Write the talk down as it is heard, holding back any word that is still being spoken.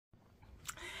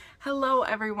Hello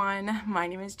everyone, my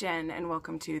name is Jen and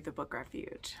welcome to the Book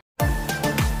Refuge.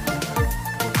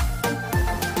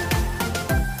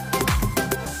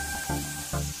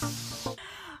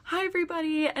 Hi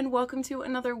everybody and welcome to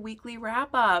another weekly wrap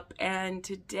up, and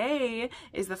today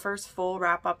is the first full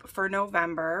wrap up for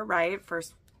November, right?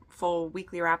 First full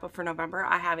weekly wrap up for November.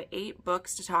 I have 8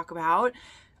 books to talk about.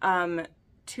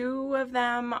 2 of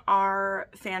them are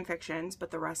fan fictions, but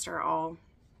the rest are all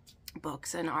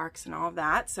books and arcs and all of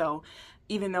that. So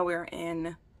even though we're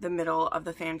in the middle of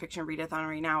the fan fiction readathon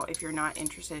right now, if you're not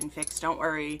interested in fics, don't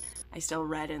worry. I still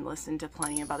read and listened to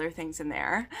plenty of other things in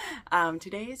there.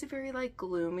 Today is a very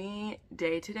gloomy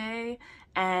day today,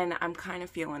 and I'm kind of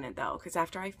feeling it though, because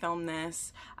after I film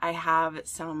this, I have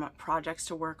some projects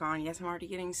to work on. Yes, I'm already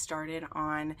getting started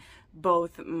on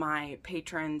both my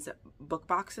patrons' book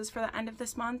boxes for the end of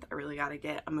this month. I really got to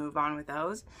get a move on with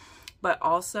those, but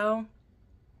also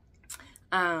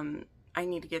I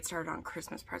need to get started on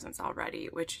Christmas presents already,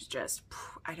 which is just,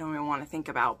 I don't even want to think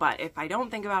about. But if I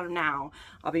don't think about them now,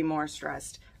 I'll be more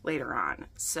stressed later on.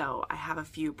 So I have a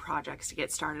few projects to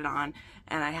get started on,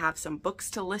 and I have some books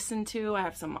to listen to. I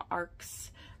have some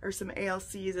arcs or some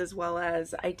ALCs, as well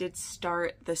as I did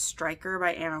start The Striker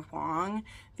by Anna Huang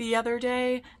the other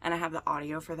day, and I have the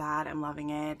audio for that. I'm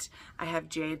loving it. I have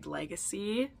Jade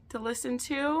Legacy to listen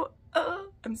to.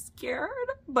 I'm scared,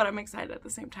 but I'm excited at the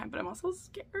same time, but I'm also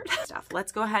scared.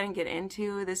 Let's go ahead and get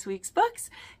into this week's books,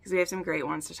 because we have some great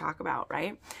ones to talk about,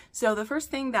 right? So the first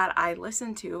thing that I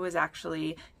listened to was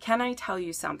actually Can I Tell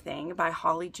You Something by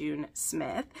Holly June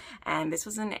Smith, and this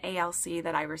was an ALC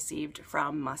that I received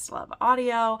from Must Love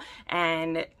Audio.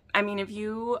 And I mean, if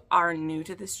you are new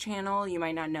to this channel, you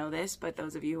might not know this, but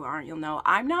those of you who aren't, you'll know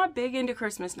I'm not big into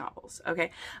Christmas novels,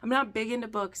 okay? I'm not big into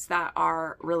books that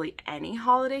are really any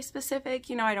holiday specific.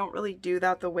 You know, I don't really do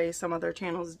that the way some other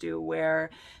channels do, where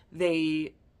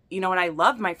they, you know, and I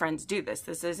love my friends do this.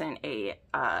 This isn't a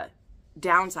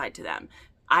downside to them.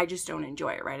 I just don't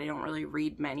enjoy it, right? I don't really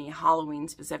read many Halloween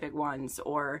specific ones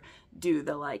or do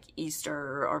the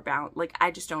Easter or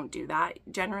I just don't do that.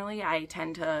 Generally, I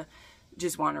tend to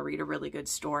just want to read a really good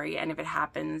story, and if it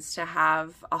happens to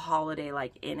have a holiday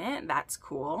in it, that's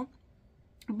cool.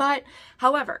 But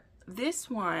however, this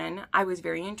one I was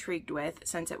very intrigued with,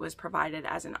 since it was provided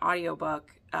as an audiobook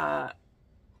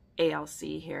ALC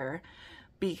here,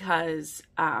 because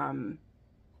oh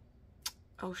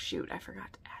shoot, I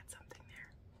forgot to add something there.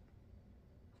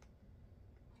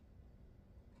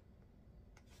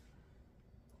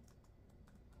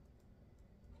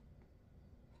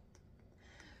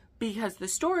 Because the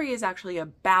story is actually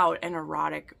about an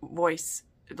erotic voice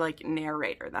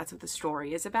narrator. That's what the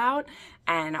story is about.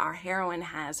 And our heroine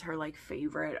has her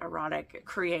favorite erotic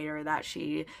creator that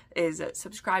she is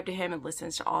subscribed to him and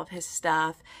listens to all of his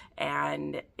stuff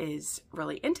and is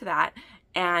really into that.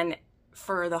 And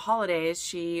for the holidays,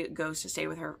 she goes to stay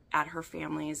with her at her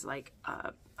family's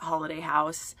holiday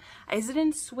house. Is it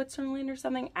in Switzerland or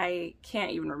something? I can't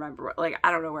even remember.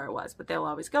 I don't know where it was, but they'll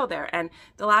always go there. And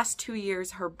the last 2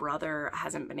 years, her brother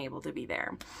hasn't been able to be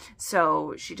there.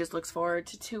 So she just looks forward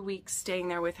to 2 weeks staying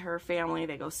there with her family.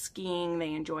 They go skiing.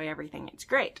 They enjoy everything. It's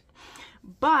great.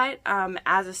 But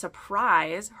as a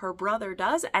surprise, her brother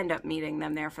does end up meeting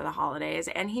them there for the holidays,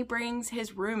 and he brings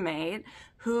his roommate,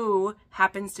 who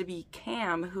happens to be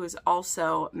Cam, who is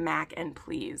also Mac and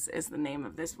Please is the name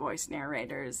of this voice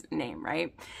narrator's name,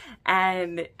 right?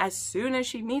 And as soon as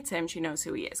she meets him, she knows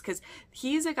who he is, because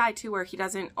he's a guy too where he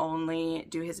doesn't only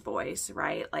do his voice,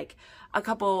 right? A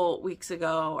couple weeks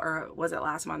ago, or was it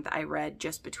last month, I read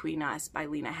Just Between Us by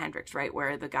Lena Hendricks, right?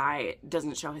 Where the guy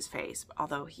doesn't show his face,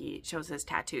 although he shows his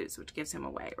tattoos, which gives him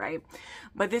away, right?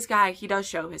 But this guy, he does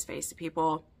show his face to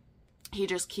people. He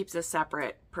just keeps a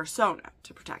separate persona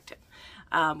to protect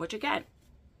him, which again,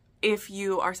 if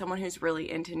you are someone who's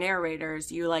really into narrators,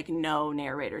 you know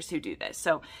narrators who do this.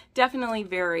 So definitely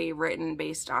very written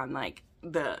based on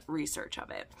the research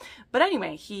of it. But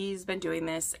anyway, he's been doing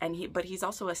this, and but he's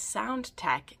also a sound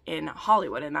tech in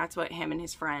Hollywood, and that's what him and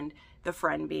his friend, the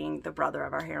friend being the brother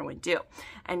of our heroine, do.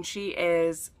 And she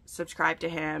is subscribed to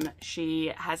him.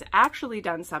 She has actually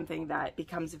done something that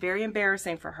becomes very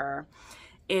embarrassing for her,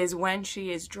 is when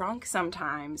she is drunk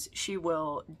sometimes, she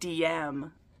will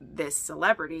DM this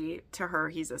celebrity to her.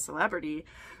 He's a celebrity,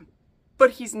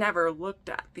 but he's never looked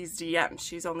at these DMs.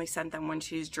 She's only sent them when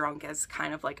she's drunk as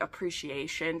kind of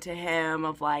appreciation to him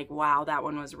of wow, that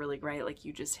one was really great.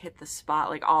 You just hit the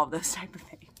spot, all of those type of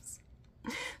things.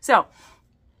 So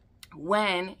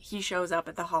when he shows up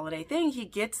at the holiday thing, he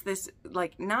gets this,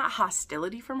 like, not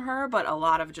hostility from her, but a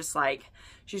lot of just, like,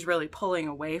 she's really pulling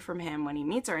away from him when he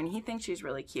meets her, and he thinks she's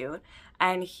really cute,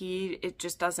 and it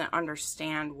just doesn't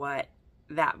understand what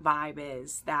that vibe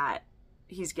is that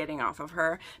he's getting off of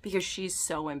her, because she's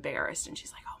so embarrassed, and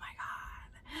she's like, oh my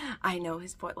God, I know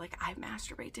his boy, like, I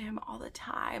masturbate to him all the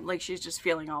time. Like, she's just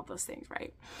feeling all those things,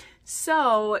 right?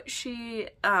 So she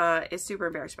is super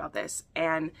embarrassed about this,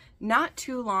 and not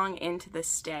too long into the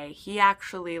stay, he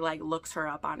actually, like, looks her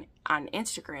up on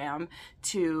Instagram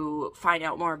to find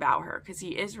out more about her, because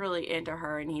he is really into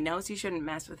her, and he knows he shouldn't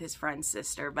mess with his friend's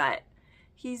sister, but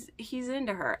he's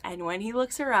into her. And when he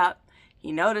looks her up,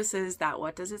 he notices that,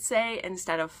 what does it say?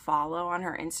 Instead of follow on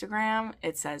her Instagram,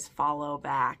 it says follow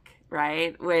back,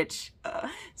 right? Which,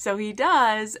 so he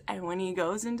does, and when he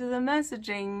goes into the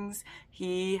messagings,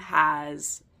 he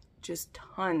has just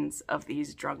tons of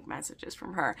these drunk messages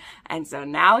from her. And so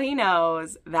now he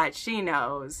knows that she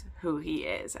knows who he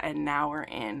is, and now we're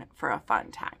in for a fun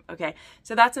time. Okay,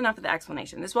 so that's enough of the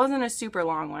explanation. This wasn't a super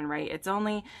long one, right?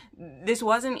 This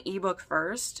was an ebook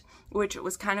first, which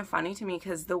was kind of funny to me,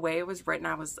 because the way it was written,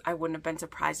 I wouldn't have been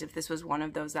surprised if this was one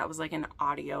of those that was like an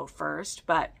audio first,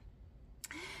 but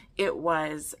it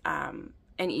was an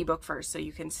ebook first, so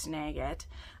you can snag it.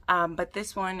 But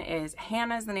this one is,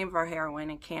 Hannah is the name of our heroine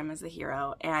and Cam is the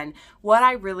hero. And what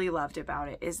I really loved about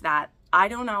it is that I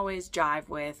don't always jive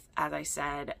with, as I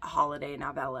said, holiday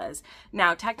novellas.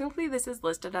 Now, technically this is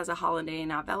listed as a holiday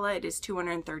novella. It is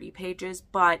 230 pages,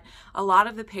 but a lot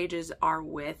of the pages are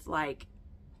with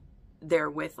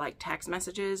they're with like text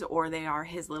messages, or they are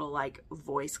his little like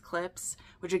voice clips,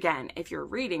 which again, if you're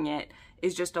reading it,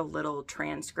 is just a little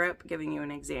transcript giving you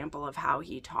an example of how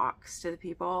he talks to the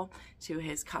people, to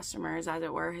his customers, as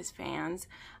it were, his fans.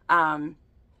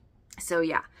 So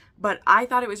yeah, but I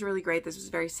thought it was really great. This was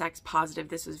very sex positive.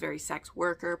 This was very sex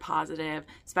worker positive,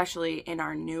 especially in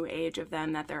our new age of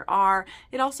them that there are.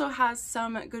 It also has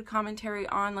some good commentary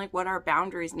on like what our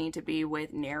boundaries need to be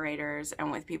with narrators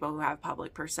and with people who have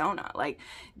public persona. Like,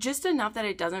 just enough that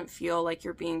it doesn't feel like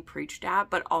you're being preached at,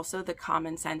 but also the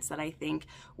common sense that I think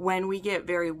when we get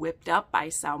very whipped up by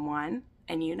someone,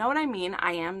 and you know what I mean,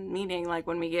 I am meaning like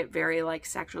when we get very like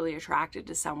sexually attracted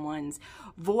to someone's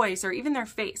voice or even their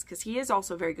face, because he is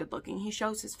also very good looking. He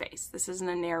shows his face. This isn't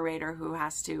a narrator who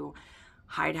has to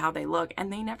hide how they look,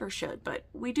 and they never should. But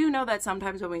we do know that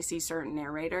sometimes when we see certain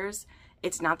narrators,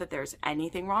 it's not that there's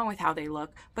anything wrong with how they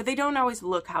look, but they don't always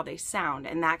look how they sound,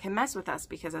 and that can mess with us,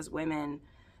 because as women,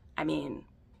 I mean,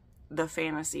 the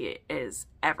fantasy is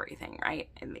everything, right,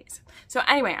 in these. So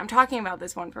anyway, I'm talking about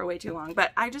this one for way too long,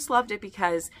 but I just loved it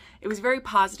because it was very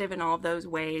positive in all of those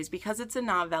ways. Because it's a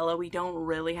novella, we don't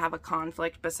really have a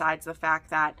conflict besides the fact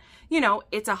that, you know,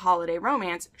 it's a holiday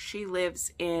romance. She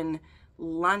lives in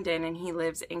London and he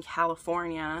lives in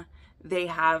California. They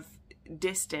have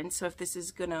distance, so if this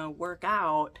is gonna work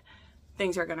out,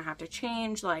 things are gonna have to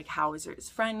change. Like, how is his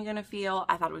friend gonna feel?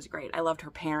 I thought it was great. I loved her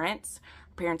parents.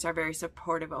 Her parents are very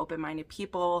supportive, open-minded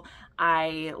people.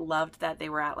 I loved that they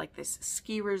were at like this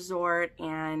ski resort,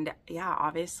 and yeah,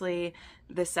 obviously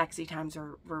the sexy times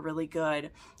were really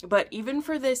good. But even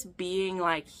for this being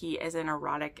like he is an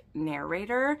erotic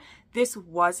narrator, this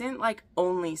wasn't like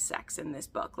only sex in this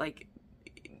book. Like,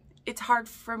 it's hard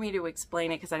for me to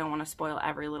explain it because I don't want to spoil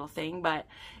every little thing, but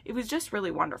it was just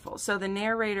really wonderful. So the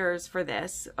narrators for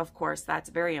this, of course, that's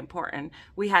very important.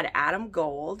 We had Adam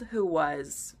Gold, who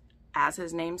was, as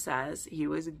his name says, he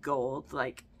was gold.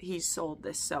 Like, he sold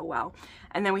this so well.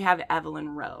 And then we have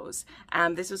Evelyn Rose.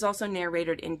 This was also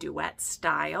narrated in duet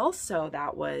style, so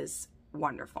that was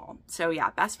wonderful. So yeah,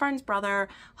 best friend's brother,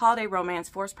 holiday romance,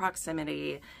 forced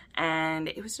proximity, and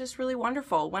it was just really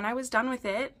wonderful. When I was done with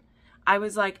it, I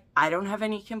was like, I don't have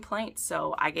any complaints,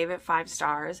 so I gave it 5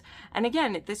 stars. And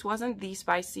again, this wasn't the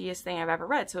spiciest thing I've ever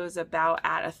read, so it was about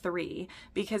at a 3,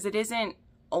 because it isn't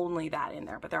only that in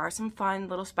there, but there are some fun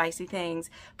little spicy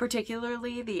things,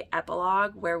 particularly the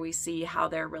epilogue where we see how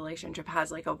their relationship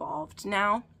has like evolved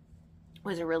now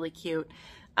was really cute.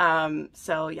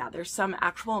 So yeah, there's some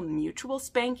actual mutual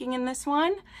spanking in this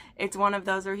one. It's one of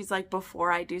those where he's like,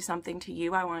 before I do something to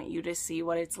you, I want you to see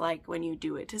what it's like when you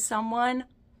do it to someone.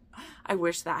 I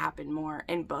wish that happened more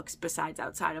in books besides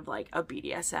outside of like a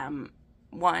BDSM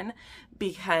one,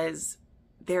 because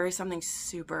there is something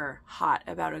super hot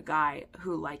about a guy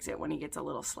who likes it when he gets a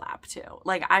little slap too.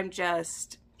 Like,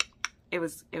 it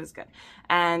was good.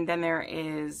 And then there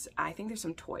is, I think there's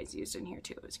some toys used in here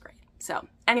too. It was great. So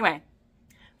anyway,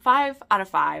 5 out of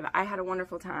 5. I had a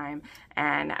wonderful time,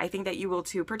 and I think that you will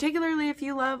too, particularly if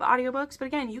you love audiobooks. But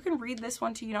again, you can read this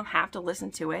one too. You don't have to listen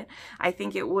to it. I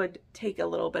think it would take a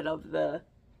little bit of the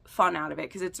fun out of it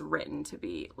because it's written to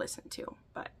be listened to,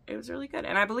 but it was really good.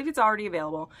 And I believe it's already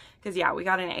available because, yeah, we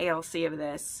got an ALC of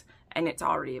this and it's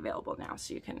already available now,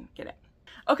 so you can get it.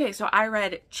 Okay, so I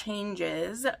read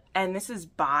Changes, and this is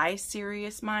by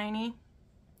Sirius Hermione.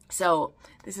 So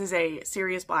this is a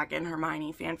Sirius Black and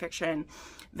Hermione fan fiction.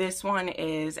 This one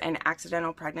is an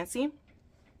accidental pregnancy,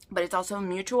 but it's also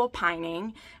mutual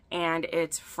pining, and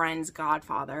it's Friend's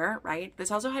godfather, right? This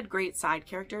also had great side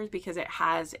characters because it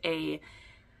has a,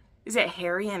 is it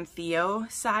Harry and Theo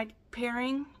side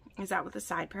pairing? Is that what the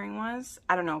side pairing was?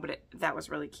 I don't know, but that was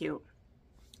really cute.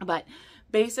 But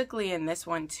basically in this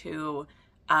one too,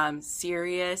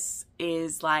 Sirius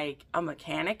is like a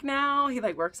mechanic now. He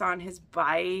like works on his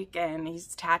bike and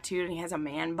he's tattooed and he has a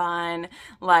man bun.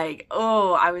 Like,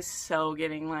 oh, I was so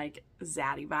getting like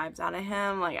zaddy vibes out of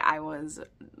him. Like I was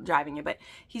driving it, but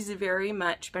he's very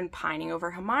much been pining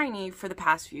over Hermione for the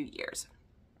past few years.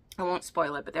 I won't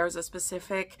spoil it, but there was a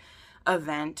specific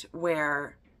event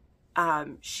where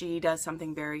she does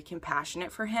something very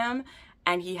compassionate for him,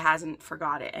 and he hasn't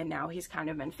forgot it, and now he's kind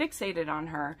of been fixated on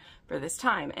her for this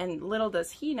time. And little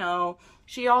does he know,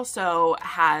 she also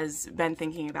has been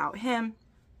thinking about him.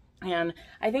 And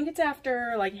I think it's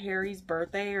after like Harry's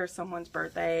birthday or someone's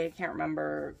birthday, I can't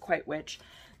remember quite which,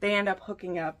 they end up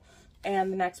hooking up,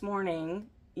 and the next morning,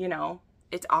 you know,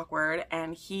 it's awkward,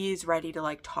 and he's ready to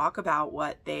like talk about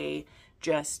what they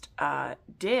just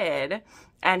did,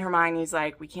 and Hermione's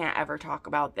like, we can't ever talk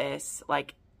about this,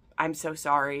 like, I'm so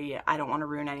sorry, I don't want to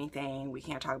ruin anything, we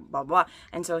can't talk, blah, blah.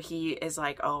 And so he is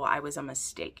like, oh, I was a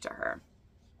mistake to her.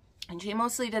 And she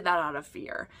mostly did that out of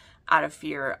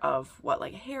fear of what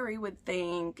like Harry would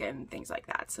think and things like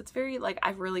that. So it's very like,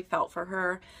 I've really felt for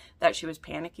her that she was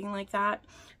panicking like that.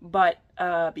 But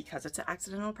because it's an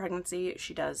accidental pregnancy,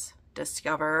 she does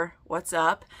discover what's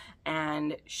up,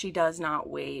 and she does not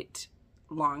wait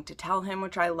long to tell him,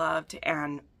 which I loved.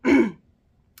 And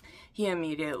he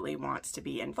immediately wants to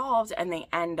be involved, and they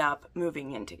end up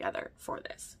moving in together for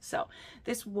this. So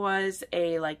this was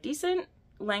a like decent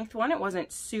length one. It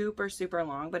wasn't super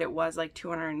long, but it was like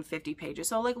 250 pages,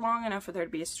 so like long enough for there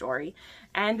to be a story.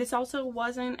 And this also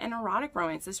wasn't an erotic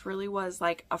romance. This really was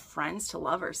like a friends to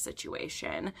lovers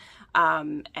situation,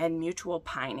 and mutual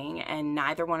pining, and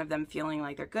neither one of them feeling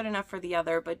like they're good enough for the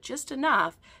other, but just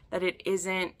enough that it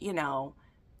isn't, you know,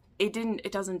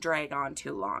 it doesn't drag on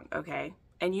too long, okay?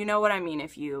 And you know what I mean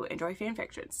if you enjoy fan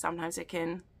fiction. Sometimes it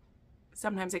can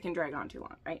drag on too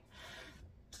long, right?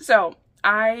 So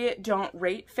I don't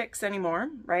rate fics anymore,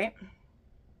 right?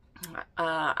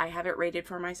 I have it rated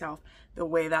for myself. The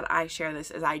way that I share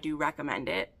this is I do recommend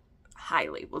it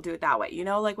highly. We'll do it that way. You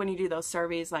know, like when you do those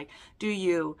surveys, like, do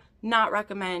you not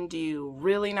recommend? Do you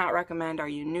really not recommend? Are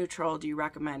you neutral? Do you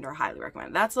recommend or highly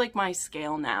recommend? That's like my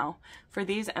scale now for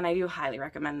these, and I do highly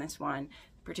recommend this one,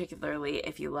 particularly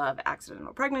if you love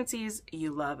accidental pregnancies,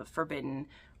 you love forbidden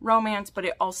romance, but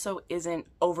it also isn't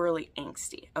overly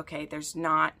angsty, okay? It's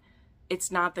not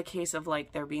the case of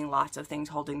like there being lots of things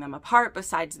holding them apart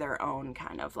besides their own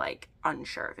kind of like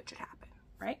unsure if it should happen,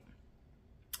 right?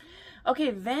 Okay,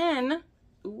 then,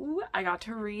 ooh, I got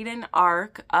to read an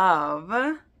arc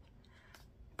of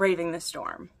Braving the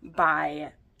Storm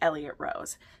by Elliot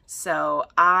Rose. So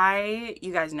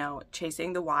you guys know,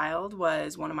 Chasing the Wild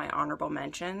was one of my honorable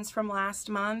mentions from last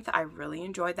month. I really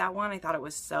enjoyed that one. I thought it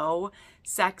was so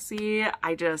sexy.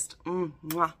 I just,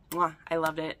 I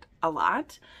loved it a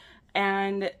lot.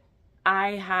 And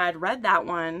I had read that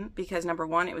one because number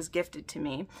one, it was gifted to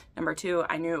me. Number two,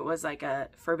 I knew it was like a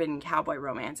forbidden cowboy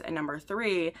romance. And number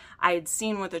three, I had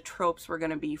seen what the tropes were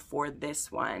going to be for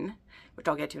this one, which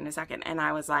I'll get to in a second. And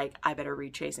I was like, I better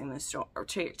read Chasing the Storm, or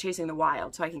Chasing the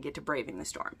Wild, so I can get to Braving the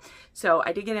Storm. So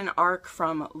I did get an arc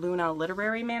from Luna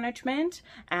Literary Management,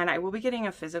 and I will be getting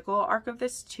a physical arc of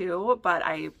this too, but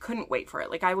I couldn't wait for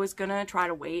it. Like I was gonna try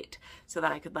to wait so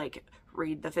that I could like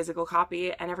read the physical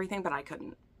copy and everything, but I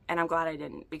couldn't. And I'm glad I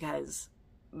didn't, because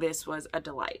this was a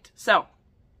delight. So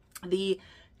the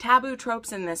taboo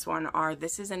tropes in this one are,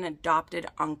 this is an adopted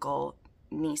uncle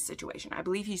niece situation. I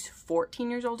believe he's 14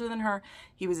 years older than her.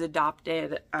 He was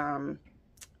adopted,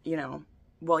 you know,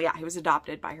 well, yeah, he was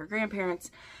adopted by her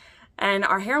grandparents. And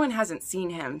our heroine hasn't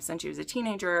seen him since she was a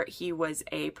teenager. He was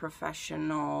a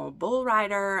professional bull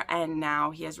rider, and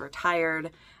now he has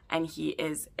retired, and he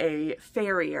is a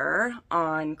farrier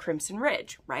on Crimson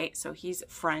Ridge, right? So he's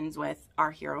friends with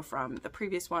our hero from the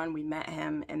previous one. We met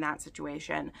him in that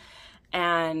situation,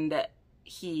 and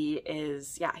he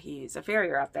is, yeah, he's a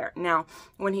farrier up there. Now,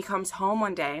 when he comes home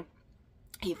one day,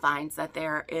 he finds that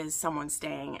there is someone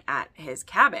staying at his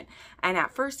cabin. And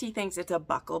at first he thinks it's a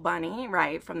buckle bunny,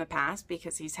 right, from the past,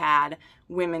 because he's had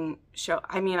women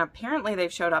apparently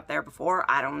they've showed up there before.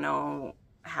 I don't know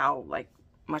how, like,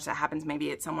 much that happens. Maybe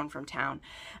it's someone from town.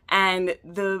 And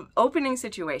the opening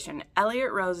situation,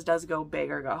 Elliot Rose does go big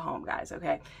or go home, guys,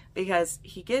 okay? Because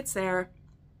he gets there,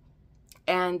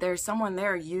 and there's someone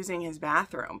there using his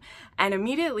bathroom. And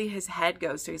immediately his head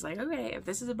goes to, he's like, okay, if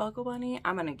this is a buckle bunny,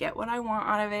 I'm going to get what I want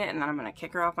out of it, and then I'm going to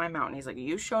kick her off my mountain. He's like,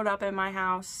 you showed up in my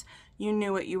house. You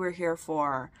knew what you were here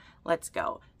for. Let's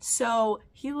go. So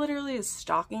he literally is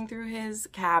stalking through his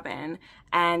cabin,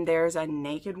 and there's a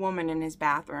naked woman in his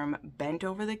bathroom bent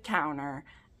over the counter,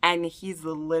 and he's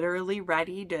literally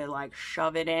ready to, like,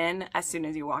 shove it in as soon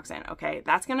as he walks in. Okay,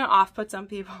 that's going to off-put some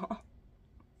people.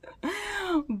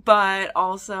 But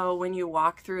also when you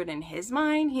walk through it in his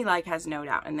mind, he, like, has no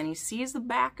doubt. And then he sees the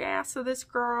back ass of this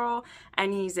girl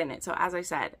and he's in it. So as I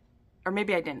said, or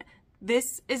maybe I didn't,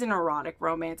 this is an erotic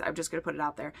romance. I'm just going to put it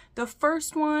out there. The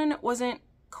first one wasn't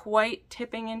quite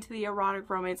tipping into the erotic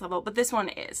romance level, but this one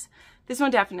is. This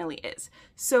one definitely is.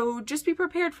 So just be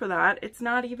prepared for that. It's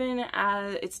not even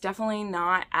as, it's definitely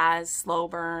not as slow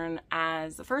burn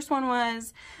as the first one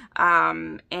was.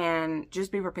 And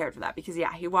just be prepared for that, because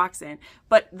yeah, he walks in,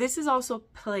 but this is also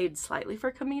played slightly for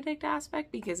comedic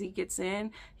aspect, because he gets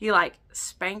in, he, like,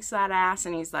 spanks that ass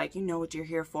and he's like, you know what you're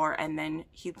here for. And then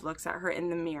he looks at her in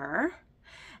the mirror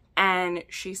and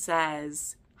she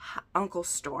says, Uncle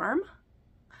Storm,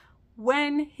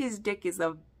 when his dick is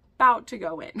about to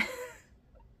go in.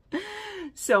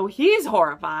 So he's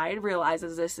horrified,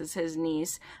 realizes this is his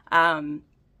niece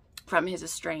from his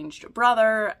estranged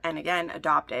brother, and again,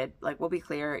 adopted. Like, we'll be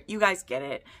clear, you guys get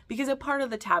it, because a part of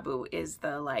the taboo is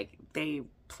the, like, they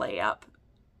play up,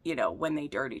 you know, when they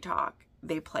dirty talk,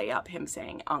 they play up him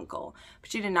saying uncle.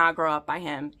 But she did not grow up by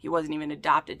him. He wasn't even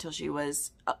adopted till she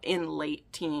was in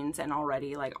late teens and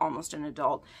already, like, almost an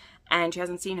adult, and she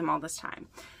hasn't seen him all this time.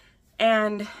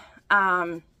 And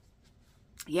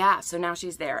yeah, so now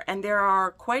she's there, and there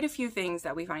are quite a few things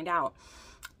that we find out.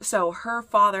 So her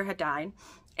father had died,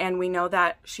 and we know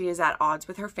that she is at odds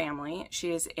with her family.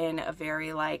 She is in a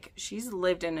very, like, she's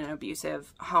lived in an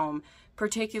abusive home,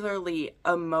 particularly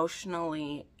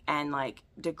emotionally and, like,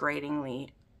 degradingly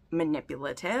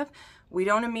manipulative. We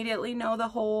don't immediately know the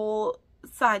whole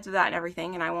sides of that and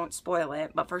everything, and I won't spoil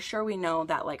it, but for sure we know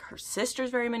that, like, her sister's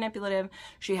very manipulative,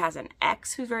 she has an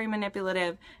ex who's very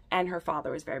manipulative, and her father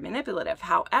was very manipulative.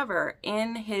 However,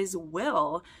 in his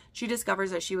will, she discovers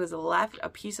that she was left a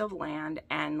piece of land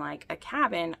and, like, a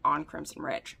cabin on Crimson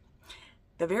Ridge,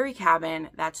 the very cabin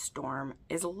that Storm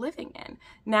is living in.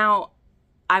 Now,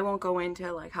 I won't go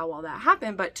into, like, how all that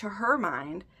happened, but to her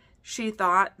mind, she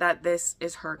thought that this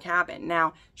is her cabin.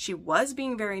 Now, she was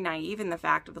being very naive in the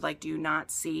fact of, like, do you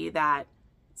not see that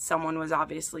someone was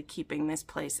obviously keeping this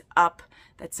place up,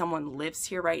 that someone lives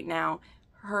here right now?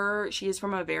 She is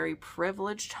from a very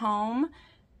privileged home.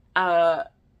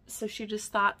 So she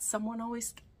just thought someone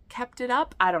always kept it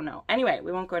up. I don't know. Anyway,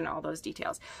 we won't go into all those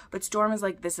details. But Storm is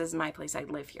like, this is my place. I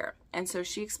live here. And so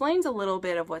she explains a little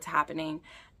bit of what's happening,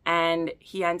 and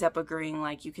he ends up agreeing,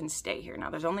 like, you can stay here. Now,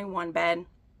 there's only one bed.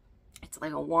 It's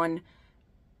like a one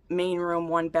main room,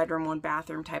 one bedroom, one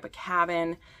bathroom type of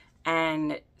cabin.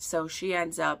 And so she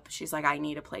ends up, she's like, I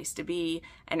need a place to be.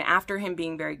 And after him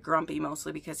being very grumpy,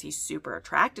 mostly because he's super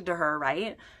attracted to her,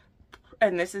 right?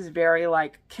 And this is very,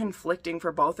 like, conflicting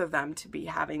for both of them to be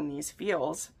having these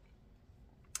feels.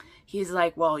 He's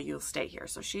like, well, you'll stay here.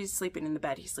 So she's sleeping in the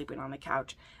bed, he's sleeping on the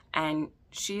couch. And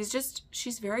she's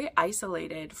very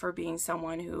isolated for being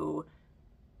someone who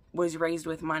was raised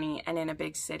with money and in a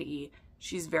big city.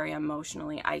 She's very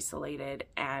emotionally isolated,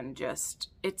 and just,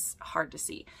 it's hard to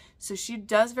see. So she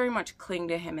does very much cling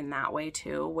to him in that way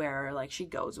too, where, like, she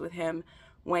goes with him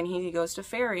when he goes to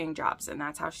ferrying jobs, and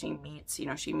that's how she meets, you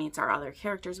know, she meets our other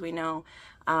characters we know.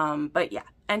 But yeah,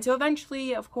 and so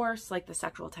eventually, of course, like, the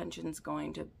sexual tension's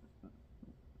going to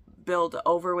build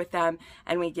over with them,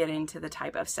 and we get into the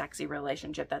type of sexy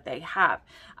relationship that they have.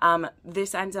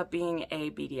 This ends up being a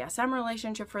BDSM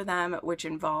relationship for them, which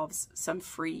involves some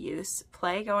free use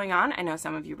play going on. I know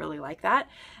some of you really like that.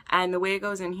 And the way it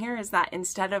goes in here is that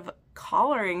instead of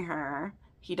collaring her,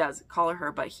 he does collar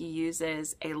her, but he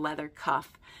uses a leather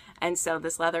cuff. And so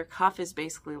this leather cuff is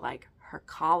basically like her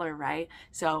collar, right?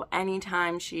 So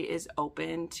anytime she is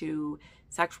open to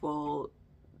sexual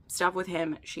stuff with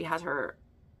him, she has her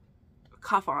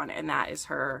cuff on, and that is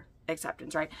her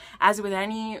acceptance, right? As with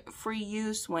any free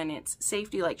use, when it's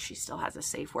safety, like she still has a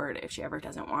safe word if she ever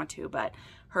doesn't want to, but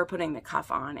her putting the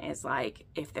cuff on is like,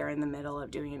 if they're in the middle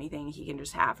of doing anything, he can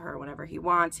just have her whenever he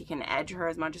wants. He can edge her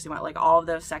as much as he wants, like all of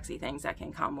those sexy things that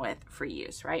can come with free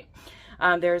use, right?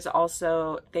 There's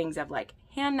also things of like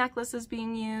hand necklaces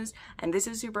being used, and this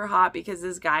is super hot because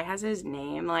this guy has his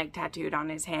name like tattooed on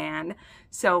his hand.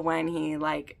 So when he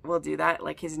like will do that,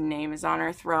 like his name is on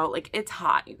her throat, like it's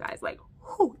hot, you guys. Like,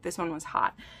 whew, this one was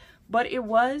hot, but it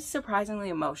was surprisingly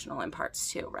emotional in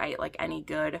parts too, right? Like any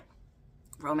good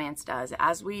romance does,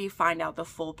 as we find out the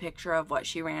full picture of what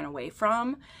she ran away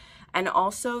from, and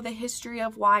also the history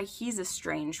of why he's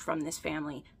estranged from this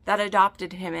family that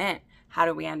adopted him in. How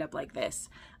do we end up like this?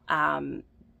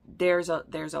 There's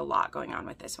a lot going on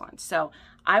with this one. So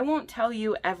I won't tell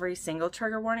you every single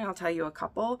trigger warning. I'll tell you a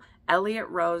couple. Elliot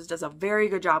Rose does a very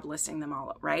good job listing them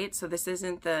all, right? So this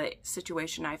isn't the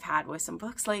situation I've had with some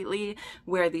books lately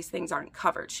where these things aren't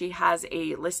covered. She has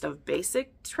a list of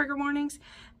basic trigger warnings,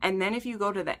 and then if you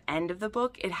go to the end of the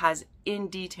book, it has in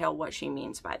detail what she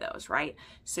means by those, right?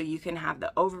 So you can have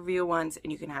the overview ones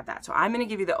and you can have that. So I'm going to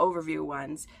give you the overview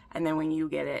ones, and then when you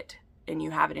get it and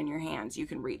you have it in your hands, you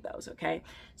can read those, okay?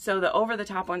 So the over the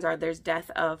top ones are, there's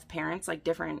death of parents, like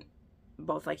different,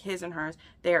 both like his and hers.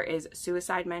 There is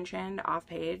suicide mentioned off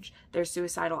page. There's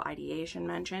suicidal ideation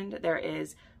mentioned. There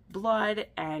is blood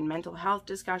and mental health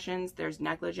discussions. There's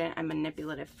negligent and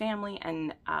manipulative family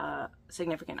and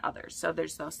significant others. So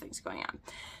there's those things going on.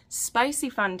 Spicy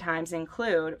fun times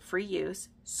include free use,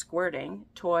 squirting,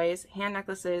 toys, hand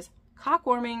necklaces, cock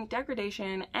warming,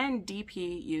 degradation, and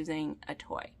DP using a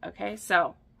toy. Okay,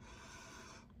 so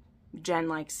Jen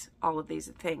likes all of these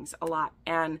things a lot,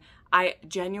 and I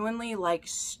genuinely like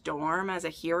Storm as a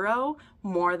hero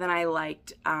more than I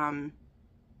liked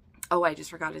oh, I just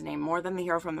forgot his name, more than the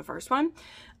hero from the first one.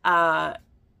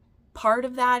 Part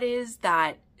of that is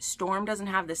that Storm doesn't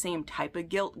have the same type of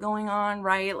guilt going on,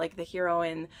 right? Like the hero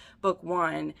in book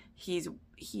one, he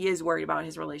is worried about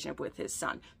his relationship with his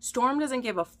son. Storm doesn't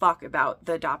give a fuck about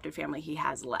the adopted family he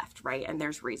has left, right? And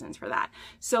there's reasons for that.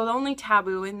 So the only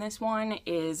taboo in this one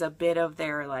is a bit of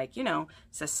their, like, you know,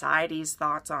 society's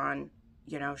thoughts on,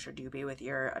 you know, should you be with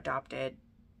your adopted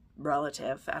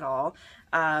relative at all?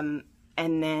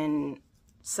 And then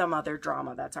some other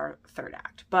drama. That's our third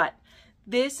act. But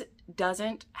this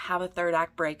doesn't have a third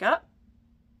act breakup.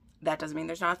 That doesn't mean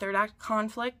there's not a third act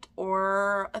conflict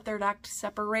or a third act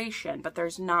separation, but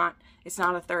it's not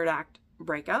a third act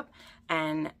breakup.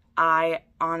 And I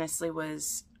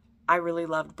really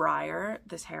loved Briar,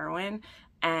 this heroine,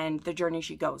 and the journey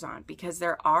she goes on, because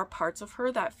there are parts of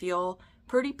her that feel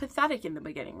pretty pathetic in the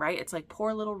beginning, right? It's like,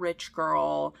 poor little rich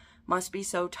girl, must be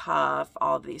so tough,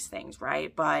 all of these things,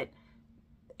 right? But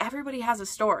everybody has a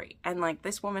story, and like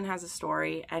this woman has a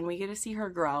story, and we get to see her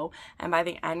grow, and by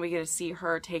the end we get to see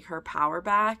her take her power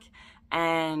back,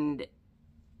 and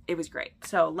it was great.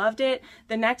 So loved it.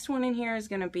 The next one in here is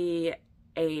going to be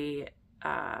a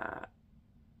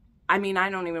I mean, I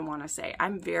don't even want to say.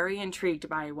 I'm very intrigued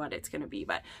by what it's going to be,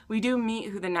 but we do meet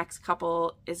who the next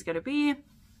couple is going to be.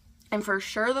 And for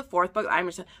sure the fourth book,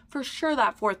 for sure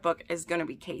that fourth book is going to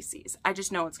be Casey's. I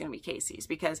just know it's going to be Casey's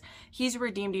because he's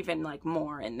redeemed even like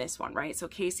more in this one, right? So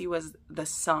Casey was the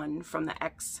son from the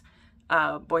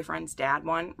ex-boyfriend's dad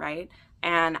one, right?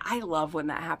 And I love when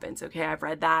that happens, okay? I've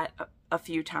read that a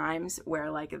few times where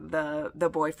like the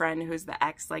boyfriend who's the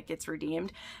ex like gets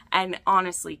redeemed. And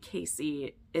honestly,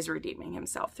 Casey is redeeming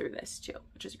himself through this too,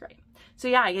 which is great. So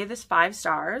yeah, I gave this 5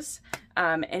 stars.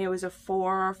 And it was a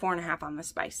 4 or 4.5 on the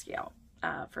spice scale,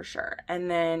 for sure. And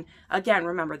then again,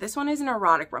 remember, this one is an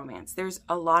erotic romance. There's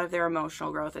a lot of their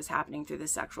emotional growth is happening through the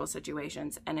sexual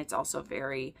situations, and it's also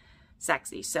very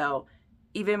sexy. So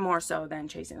even more so than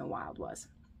Chasing the Wild was.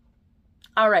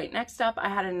 All right, next up, I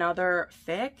had another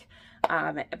fic,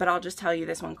 but I'll just tell you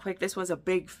this one quick. This was a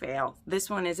big fail. This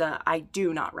one is I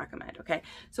do not recommend, okay?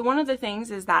 So one of the things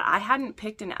is that I hadn't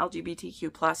picked an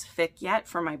LGBTQ plus fic yet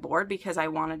for my board because I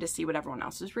wanted to see what everyone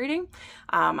else was reading.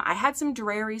 I had some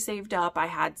Drary saved up. I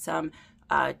had some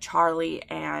Charlie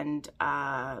and...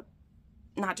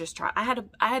 not just Charlie. I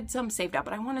had some saved up,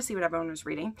 but I want to see what everyone was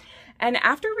reading. And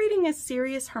after reading a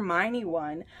serious Hermione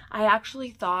one, I actually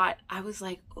thought, I was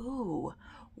like, ooh,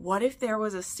 what if there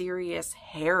was a serious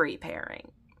Harry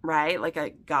pairing, right? Like a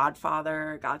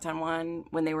godfather, godson one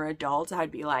when they were adults.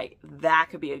 I'd be like, that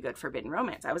could be a good forbidden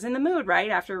romance. I was in the mood, right?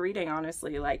 After reading,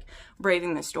 honestly, like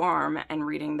Braving the Storm and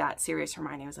reading that serious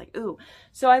Hermione, I was like, ooh.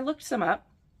 So I looked some up,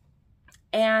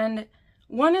 and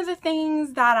one of the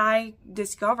things that I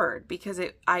discovered, because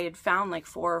I had found like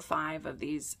 4 or 5 of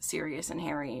these Sirius and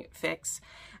Harry fics,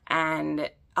 and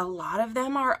a lot of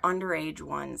them are underage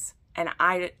ones. And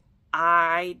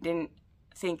I didn't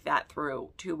think that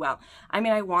through too well. I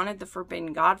mean, I wanted the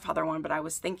Forbidden Godfather one, but I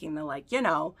was thinking that, like, you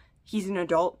know, he's an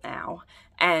adult now.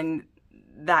 And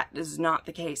that is not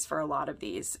the case for a lot of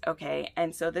these, okay?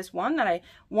 And so this one that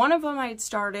one of them I had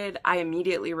started, I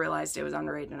immediately realized it was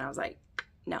underage, and I was like,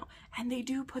 no. And they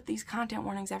do put these content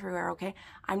warnings everywhere, okay?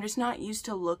 I'm just not used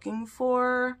to looking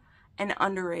for an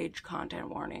underage content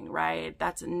warning, right?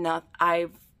 That's not, I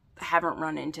haven't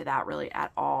run into that really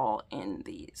at all in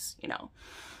these, you know.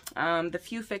 The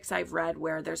few fics I've read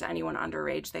where there's anyone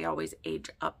underage, they always age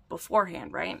up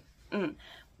beforehand, right?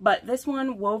 But this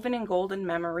one, Woven in Golden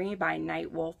Memory by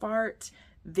Night Wolfart,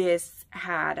 this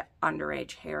had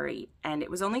underage Harry, and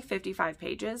it was only 55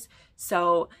 pages.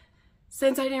 So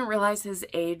since I didn't realize his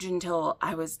age until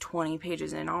I was 20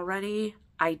 pages in already,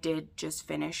 I did just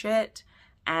finish it,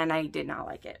 and I did not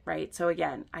like it, right? So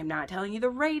again, I'm not telling you the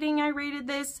rating I rated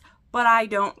this, but I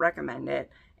don't recommend it,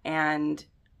 and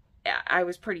I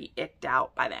was pretty icked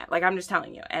out by that. Like, I'm just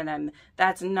telling you. And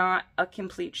that's not a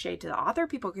complete shade to the author.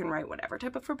 People can write whatever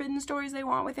type of forbidden stories they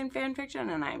want within fan fiction,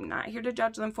 and I'm not here to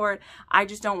judge them for it. I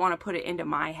just don't want to put it into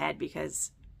my head because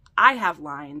I have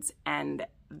lines, and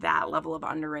that level of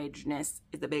underageness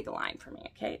is a big line for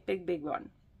me, okay? Big, big one.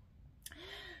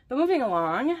 But moving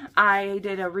along, I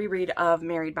did a reread of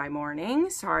Married by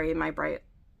Morning. Sorry, my bright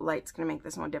light's going to make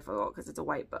this one difficult because it's a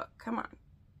white book. Come on.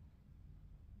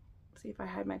 See if I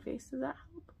hide my face. Does that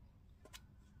help?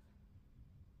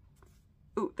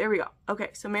 Ooh, there we go. Okay,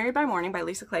 so Married by Morning by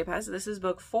Lisa Kleypas. This is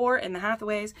book 4 in the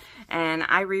Hathaways, and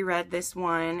I reread this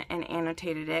one and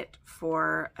annotated it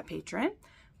for a patron,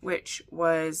 which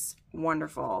was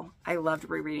wonderful. I loved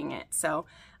rereading it. So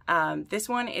this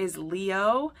one is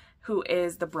Leo, who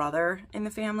is the brother in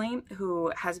the family,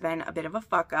 who has been a bit of a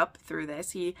fuck up through this.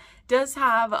 He does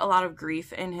have a lot of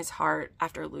grief in his heart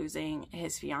after losing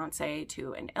his fiance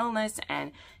to an illness,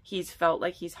 and he's felt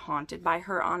like he's haunted by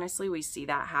her, honestly. We see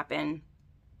that happen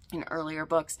in earlier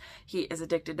books. He is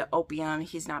addicted to opium.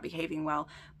 He's not behaving well.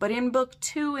 But in book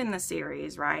 2 in the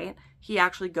series, right, he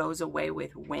actually goes away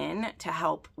with Wynn to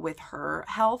help with her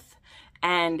health,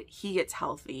 and he gets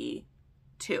healthy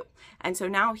too. And so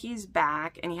now he's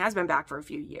back, and he has been back for a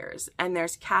few years. And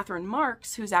there's Catherine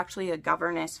Marks, who's actually a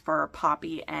governess for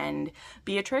Poppy and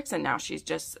Beatrix, and now she's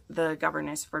just the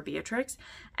governess for Beatrix.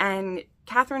 And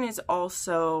Catherine is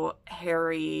also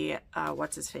Harry,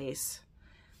 what's his face?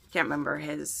 Can't remember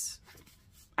his,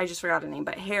 I just forgot her name,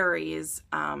 but Harry's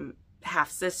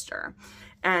half-sister.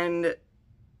 And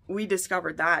we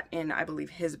discovered that in, I believe,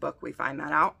 his book. We find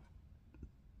that out.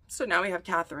 So now we have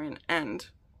Catherine and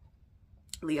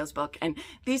Leo's book, and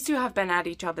these two have been at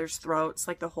each other's throats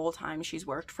like the whole time she's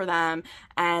worked for them,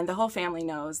 and the whole family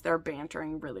knows they're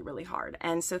bantering really, really hard.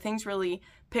 And so things really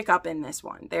pick up in this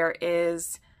one. There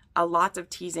is a lot of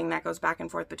teasing that goes back and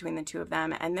forth between the two of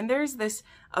them, and then there's this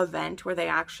event where they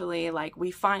actually, like, we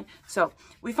find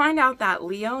out that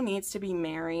Leo needs to be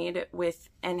married with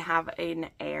and have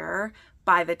an heir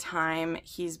by the time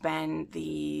he's been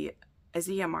the, is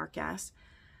he a Marquess?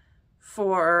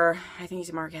 For, I think he's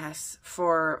a Marquess,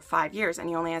 for 5 years, and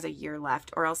he only has a year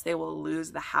left, or else they will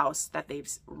lose the house that they've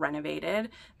renovated,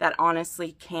 that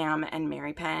honestly Cam and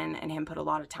Mary Penn and him put a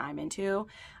lot of time into,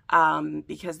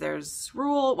 because there's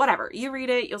whatever, you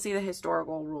read it, you'll see the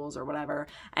historical rules or whatever,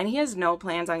 and he has no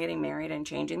plans on getting married and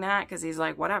changing that, because he's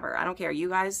like, whatever, I don't care, you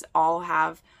guys all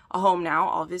have a home now,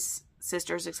 all of his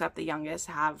sisters except the youngest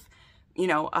have, you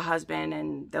know, a husband,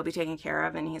 and they'll be taken care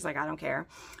of, and he's like, I don't care.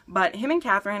 But him and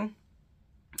Catherine,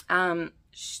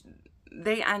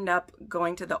 they end up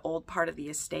going to the old part of the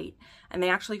estate, and they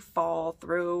actually fall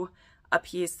through a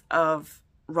piece of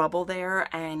rubble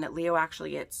there, and Leo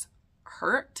actually gets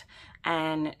hurt,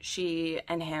 and she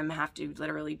and him have to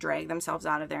literally drag themselves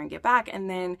out of there and get back, and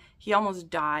then he almost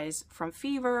dies from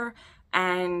fever,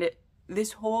 and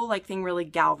this whole like thing really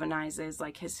galvanizes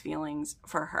like his feelings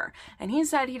for her. And he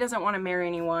said he doesn't want to marry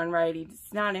anyone, right?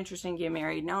 He's not interested in getting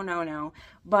married. No.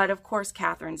 But of course,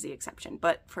 Catherine's the exception.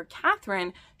 But for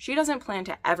Catherine, she doesn't plan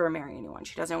to ever marry anyone.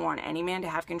 She doesn't want any man to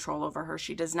have control over her.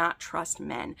 She does not trust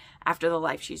men after the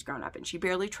life she's grown up in. She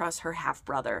barely trusts her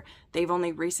half-brother. They've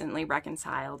only recently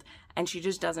reconciled, and she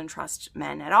just doesn't trust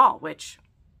men at all, which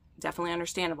definitely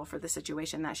understandable for the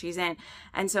situation that she's in.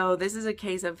 And so this is a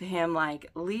case of him, like,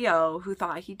 Leo, who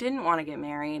thought he didn't want to get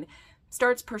married,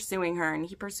 starts pursuing her, and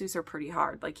he pursues her pretty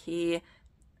hard. Like, he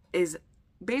is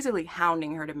basically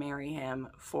hounding her to marry him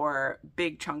for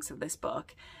big chunks of this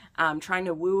book, trying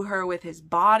to woo her with his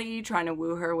body, trying to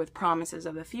woo her with promises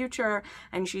of the future,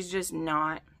 and she's just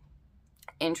not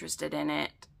interested in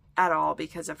it at all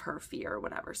because of her fear or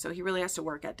whatever. So he really has to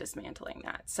work at dismantling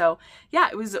that. So yeah,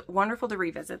 it was wonderful to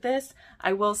revisit this.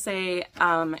 I will say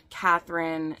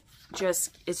Catherine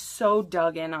just is so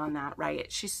dug in on that,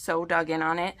 right? She's so dug in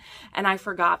on it. And I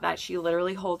forgot that she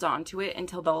literally holds on to it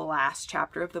until the last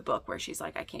chapter of the book where she's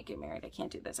like, I can't get married. I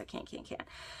can't do this. I can't.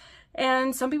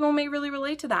 And some people may really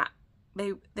relate to that.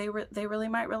 They really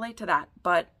might relate to that.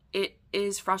 But it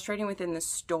is frustrating within the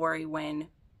story when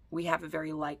we have a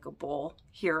very likable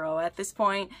hero at this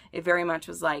point. It very much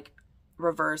was like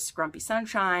reverse Grumpy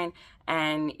Sunshine.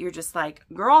 And you're just like,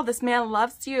 girl, this man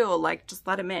loves you. Like, just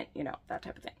let him in, you know, that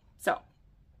type of thing. So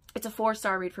it's a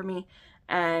 4-star read for me.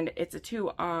 And it's a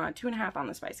 2.5 on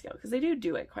the spice scale. Because they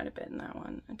do it quite a bit in that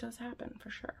one. It does happen for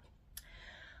sure.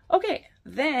 Okay,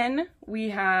 then we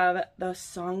have The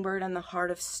Songbird and the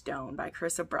Heart of Stone by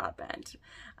Carissa Broadbent.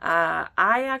 I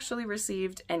actually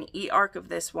received an e-arc of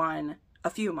this one a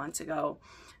few months ago,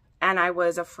 and I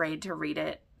was afraid to read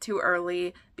it too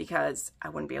early because I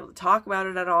wouldn't be able to talk about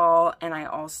it at all. And I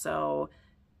was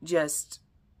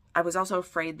also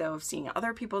afraid though of seeing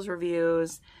other people's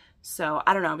reviews. So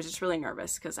I don't know, I was just really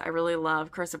nervous because I really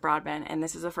love Carissa Broadbent, and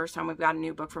this is the first time we've got a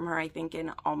new book from her, I think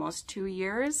in almost 2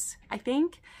 years, I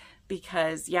think.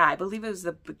 Because, yeah, I believe it was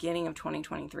the beginning of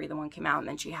 2023 the one came out, and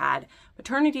then she had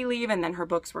maternity leave, and then her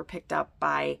books were picked up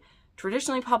by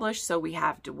traditionally published, so we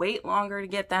have to wait longer to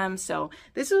get them. So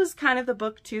this was kind of the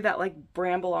book, too, that, like,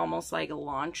 Bramble almost, like,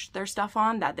 launched their stuff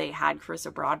on, that they had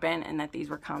Carissa Broadbent and that these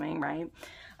were coming, right?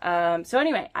 So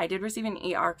anyway, I did receive an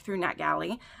e-arc through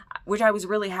NetGalley, which I was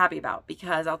really happy about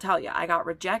because I'll tell you, I got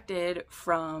rejected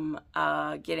from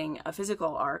getting a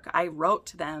physical arc. I wrote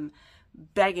to them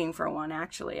begging for one,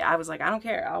 actually. I was like, I don't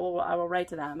care. I will write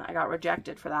to them. I got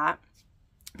rejected for that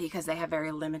because they have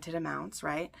very limited amounts,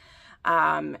 right?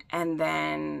 And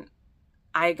then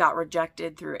I got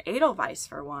rejected through Edelweiss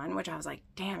for one, which I was like,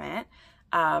 damn it.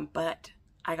 But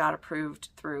I got approved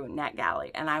through NetGalley,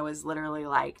 and I was literally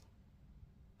like,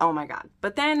 oh my God.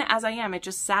 But then as I am, it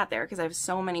just sat there because I have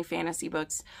so many fantasy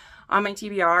books on my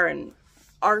TBR and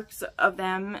arcs of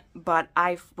them, but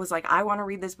I was like, I want to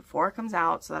read this before it comes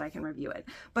out so that I can review it.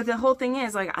 But the whole thing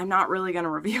is, like, I'm not really going to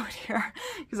review it here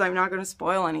because I'm not going to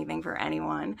spoil anything for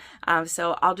anyone.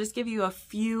 So I'll just give you a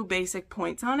few basic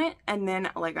points on it, and then,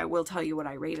 like, I will tell you what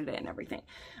I rated it and everything.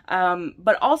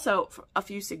 But also a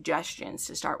few suggestions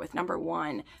to start with. Number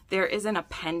one, there is an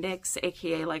appendix,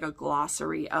 aka like a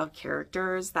glossary of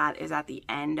characters that is at the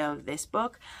end of this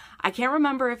book. I can't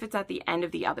remember if it's at the end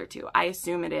of the other two. I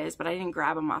assume it is, but I didn't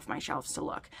grab them off my shelves to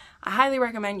look. I highly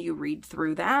recommend you read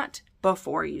through that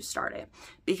before you start it,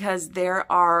 because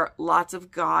there are lots of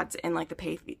gods in like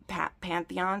the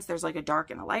pantheons. There's like a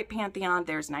dark and a light pantheon.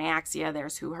 There's Nyaxia.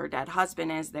 There's who her dead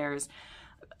husband is. There's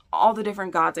all the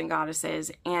different gods and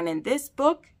goddesses. And in this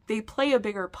book, they play a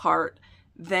bigger part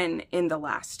than in the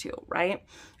last two, right?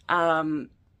 And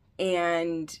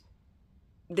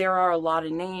there are a lot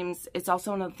of names. It's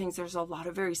also one of the things, there's a lot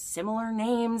of very similar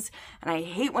names. And I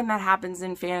hate when that happens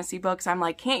in fantasy books. I'm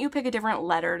like, can't you pick a different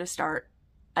letter to start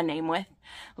a name with?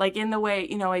 Like in the way,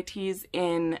 you know, I tease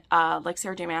in, like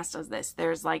Sarah J. Maas does this.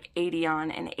 There's like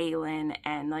Aedion and Aelin,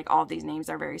 and like all these names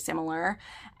are very similar.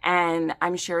 And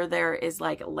I'm sure there is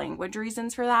like language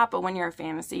reasons for that. But when you're a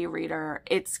fantasy reader,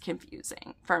 it's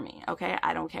confusing for me. Okay.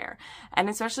 I don't care. And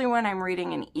especially when I'm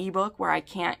reading an ebook where I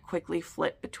can't quickly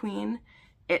flip between,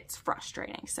 it's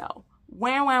frustrating. So,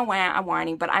 I'm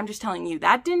whining, but I'm just telling you,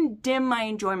 that didn't dim my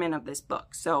enjoyment of this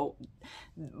book. So,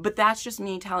 but that's just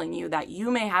me telling you that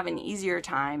you may have an easier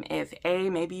time if A,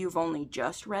 maybe you've only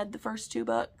just read the first two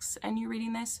books and you're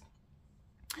reading this,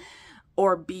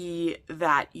 or B,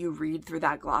 that you read through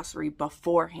that glossary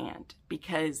beforehand,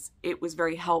 because it was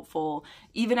very helpful,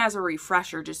 even as a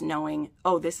refresher, just knowing,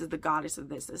 oh, this is the goddess of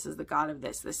this is the god of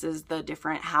this is the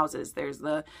different houses, there's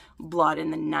the blood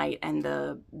and the night and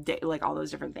the day, like all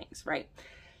those different things, right?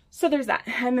 So there's that.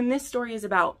 And then this story is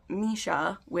about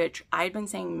Misha, which I'd been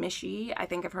saying Mishi. I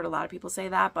think I've heard a lot of people say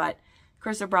that, but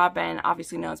Carissa Broadbent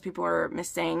obviously knows people are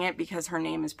missaying it because her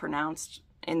name is pronounced.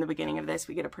 In the beginning of this,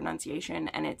 we get a pronunciation,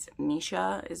 and it's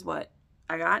Misha is what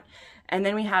I got. And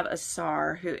then we have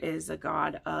Asar, who is a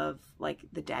god of like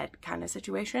the dead kind of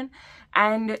situation.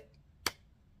 And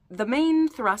the main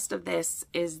thrust of this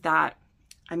is that,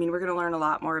 I mean, we're going to learn a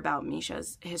lot more about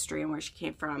Misha's history and where she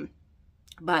came from,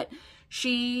 but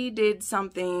she did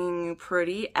something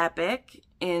pretty epic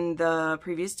in the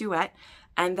previous duet.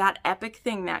 And that epic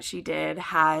thing that she did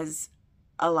has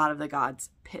a lot of the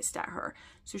gods pissed at her.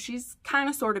 So she's kind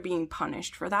of sort of being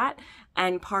punished for that.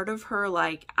 And part of her,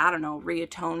 like, I don't know,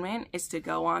 reatonement is to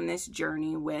go on this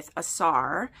journey with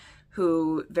Asar,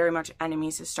 who very much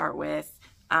enemies to start with.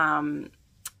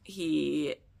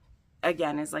 he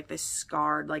again is like this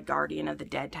scarred like guardian of the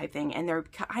dead type thing, and they're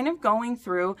kind of going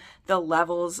through the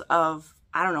levels of,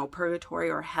 I don't know, purgatory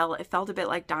or hell. It felt a bit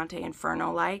like Dante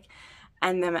Inferno like,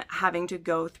 and them having to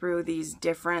go through these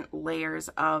different layers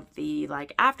of the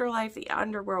like afterlife, the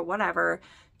underworld, whatever,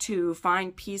 to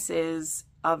find pieces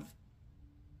of,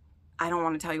 I don't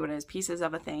want to tell you what it is, pieces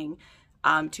of a thing,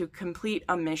 to complete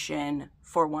a mission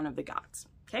for one of the gods.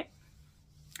 Okay.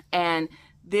 And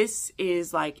this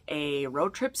is like a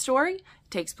road trip story. It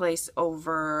takes place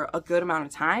over a good amount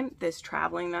of time, this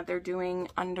traveling that they're doing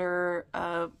under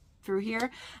through here.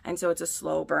 And so it's a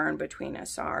slow burn between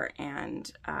Asar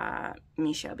and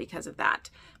Misha because of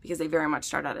that, because they very much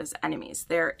start out as enemies.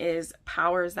 There is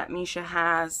powers that Misha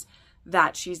has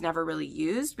that she's never really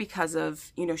used because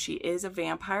of, you know, she is a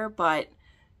vampire, but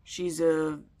she's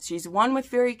one with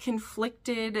very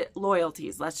conflicted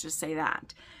loyalties, let's just say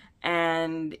that.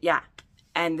 And yeah,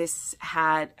 and this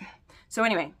had, so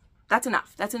anyway, that's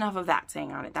enough of that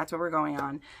saying on it. That's what we're going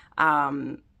on.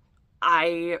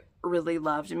 I really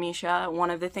loved Misha.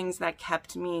 One of the things that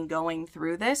kept me going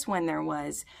through this when there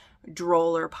was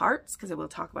droller parts, because I will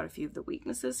talk about a few of the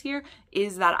weaknesses here,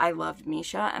 is that I loved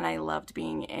Misha and I loved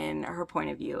being in her point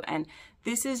of view. And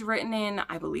this is written in,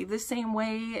 I believe, the same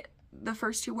way the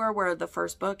first two were, where the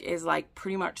first book is like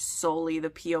pretty much solely the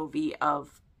POV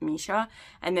of Misha,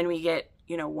 and then we get,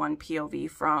 you know, one POV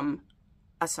from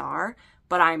Asar,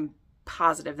 but I'm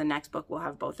positive the next book will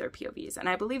have both their POVs. And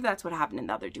I believe that's what happened in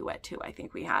the other duet too. I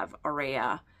think we have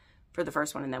Aurea for the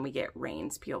first one, and then we get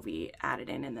Rain's POV added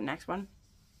in the next one.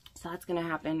 So that's going to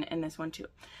happen in this one too.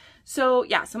 So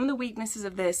yeah, some of the weaknesses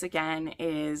of this again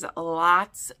is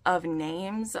lots of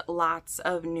names, lots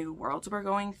of new worlds we're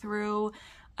going through.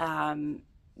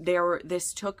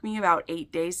 This took me about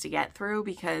 8 days to get through,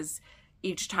 because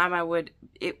each time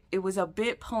it was a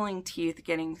bit pulling teeth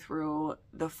getting through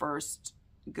the first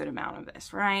good amount of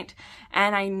this, right?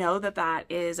 And I know that that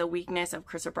is a weakness of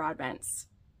Chrissa Broadbent's,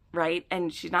 right?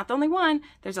 And she's not the only one.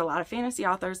 There's a lot of fantasy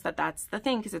authors that's the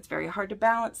thing, because it's very hard to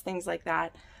balance things like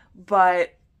that.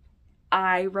 But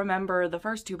I remember the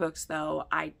first two books, though,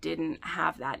 I didn't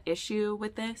have that issue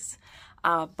with this.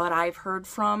 But I've heard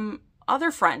from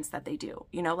other friends that they do.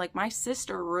 You know, like my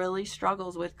sister really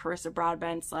struggles with Chrissa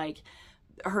Broadbent's, like,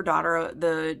 her daughter,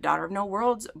 the Daughter of No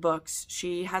Worlds books.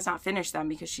 She has not finished them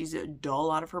because she's dull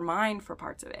out of her mind for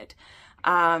parts of it.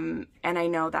 And I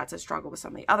know that's a struggle with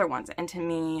some of the other ones. And to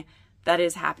me, that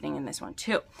is happening in this one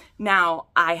too. Now,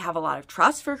 I have a lot of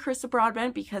trust for Chrissa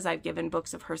Broadbent because I've given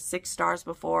books of her 6 stars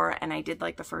before, and I did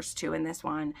like the first 2 in this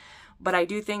one. But I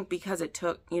do think because it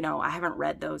took, you know, I haven't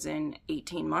read those in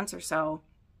 18 months or so.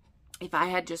 If I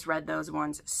had just read those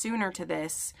ones sooner to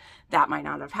this, that might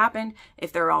not have happened.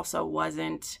 If there also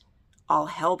wasn't all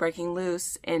hell breaking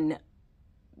loose in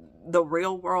the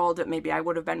real world, maybe I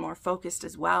would have been more focused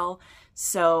as well.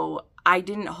 So I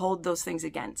didn't hold those things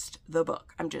against the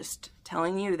book. I'm just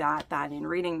telling you that in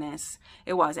reading this,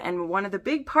 it was. And one of the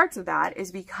big parts of that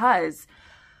is because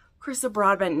Chrissa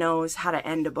Broadbent knows how to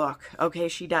end a book. Okay,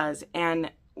 she does. And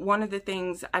one of the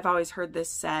things I've always heard this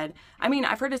said, I mean,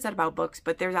 I've heard it said about books,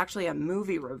 but there's actually a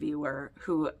movie reviewer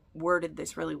who worded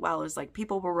this really well, is like,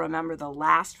 people will remember the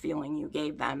last feeling you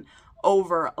gave them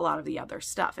over a lot of the other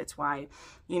stuff. It's why,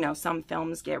 you know, some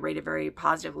films get rated very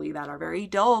positively that are very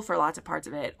dull for lots of parts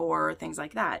of it, or things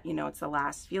like that. You know, it's the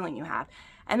last feeling you have.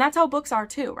 And that's how books are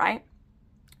too, right?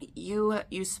 You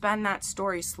spend that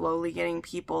story slowly getting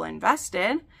people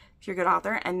invested, if you're a good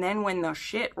author, and then when the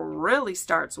shit really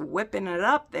starts whipping it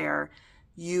up there,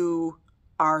 you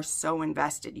are so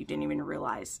invested you didn't even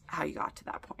realize how you got to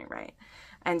that point, right?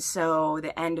 And so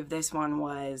the end of this one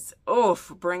was,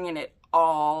 oof, bringing it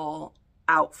all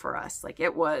out for us. Like,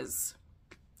 it was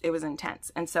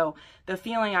intense. And so the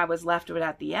feeling I was left with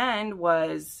at the end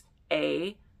was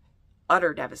A,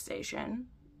 utter devastation,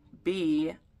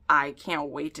 B, I can't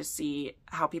wait to see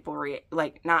how people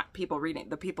not people reading,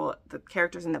 the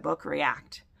characters in the book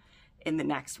react in the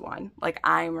next one. Like,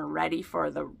 I'm ready for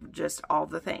just all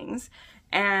the things.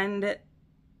 And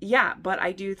yeah, but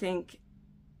I do think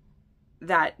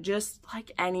that just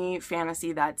like any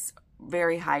fantasy that's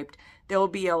very hyped, there will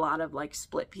be a lot of like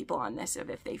split people on this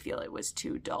if they feel it was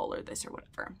too dull or this or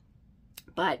whatever.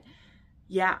 But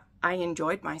yeah, I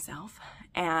enjoyed myself,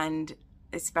 and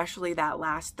especially that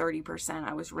last 30%,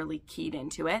 I was really keyed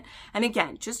into it. And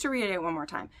again, just to reiterate one more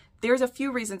time, there's a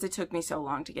few reasons it took me so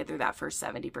long to get through that first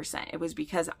 70%. It was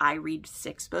because I read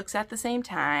 6 books at the same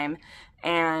time,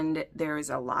 and there's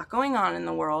a lot going on in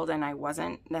the world, and I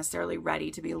wasn't necessarily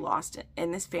ready to be lost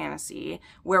in this fantasy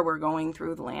where we're going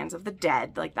through the lands of the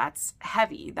dead. Like, that's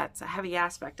heavy. That's a heavy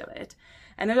aspect of it.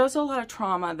 And there's also a lot of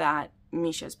trauma that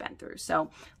Misha's been through. So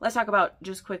let's talk about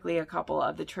just quickly a couple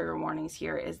of the trigger warnings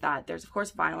here. Is that there's of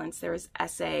course violence, there's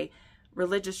SA,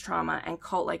 religious trauma, and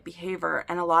cult-like behavior,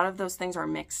 and a lot of those things are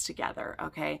mixed together,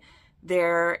 okay?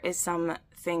 There is some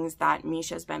things that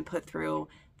Misha's been put through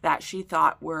that she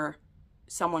thought were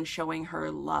someone showing her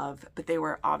love, but they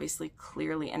were obviously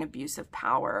clearly an abuse of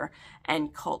power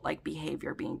and cult-like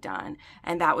behavior being done.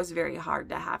 And that was very hard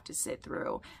to have to sit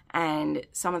through. And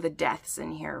some of the deaths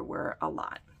in here were a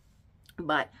lot.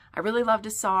 But I really loved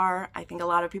Asar. I think a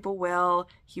lot of people will.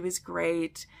 He was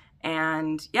great.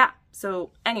 And yeah,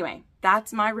 so anyway,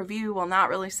 that's my review while not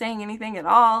really saying anything at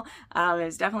all. It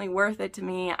was definitely worth it to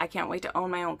me. I can't wait to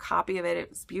own my own copy of it. It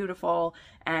was beautiful.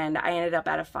 And I ended up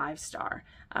at a 5-star.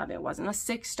 It wasn't a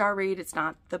 6-star read. It's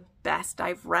not the best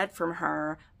I've read from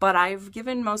her, but I've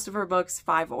given most of her books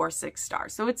 5 or 6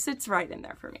 stars. So it sits right in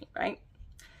there for me, right?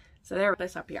 So there,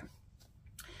 this up here.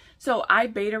 So I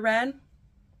beta read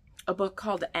a book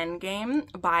called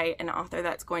Endgame by an author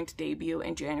that's going to debut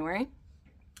in January.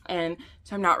 And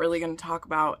so I'm not really going to talk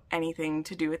about anything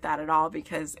to do with that at all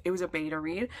because it was a beta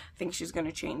read. I think she's going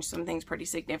to change some things pretty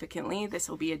significantly. This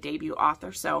will be a debut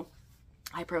author, so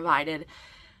I provided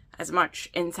as much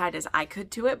insight as I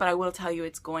could to it, but I will tell you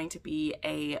it's going to be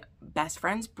a best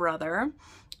friend's brother,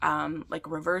 like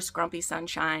reverse Grumpy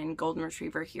Sunshine, Golden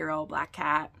Retriever hero, Black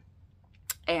Cat,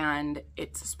 and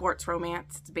it's a sports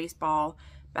romance, it's baseball,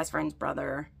 best friend's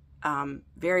brother,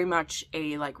 very much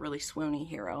a like really swoony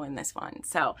hero in this one.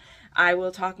 So I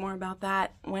will talk more about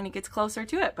that when it gets closer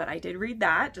to it, but I did read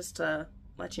that just to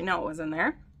let you know it was in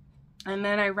there. And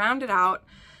then I rounded out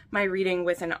my reading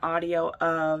with an audio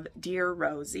of Dear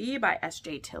Rosie by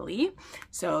S.J. Tilley.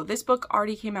 So this book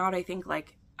already came out, I think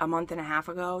like a month and a half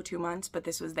ago, 2 months, but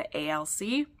this was the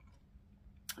ALC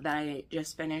that I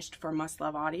just finished for Must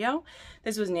Love Audio.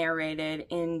 This was narrated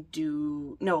in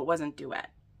no, it wasn't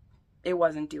duet. It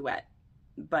wasn't duet,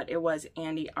 but it was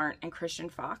Andy Arndt and Christian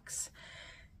Fox.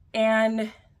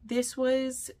 And this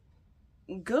was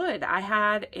good. I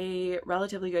had a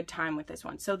relatively good time with this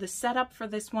one. So the setup for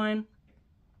this one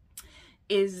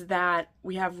is that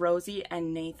we have Rosie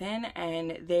and Nathan,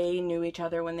 and they knew each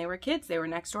other when they were kids. They were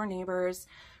next door neighbors.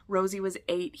 Rosie was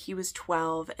 8, he was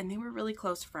 12, and they were really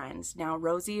close friends. Now,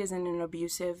 Rosie is in an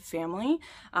abusive family.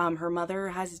 Her mother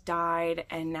has died,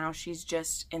 and now she's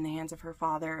just in the hands of her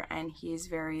father, and he's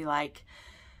very, like,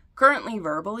 currently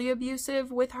verbally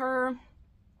abusive with her.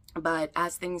 But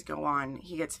as things go on,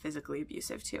 he gets physically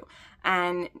abusive too.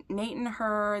 And Nate and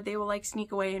her, they will like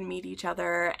sneak away and meet each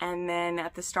other. And then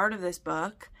at the start of this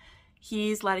book,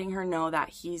 he's letting her know that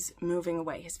he's moving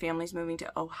away. His family's moving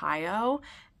to Ohio.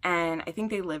 And I think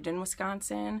they lived in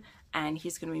Wisconsin. And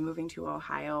he's going to be moving to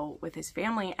Ohio with his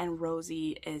family. And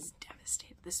Rosie is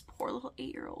devastated. This poor little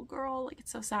 8-year-old girl. Like,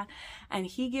 it's so sad. And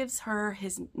he gives her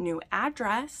his new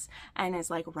address and is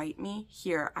like, write me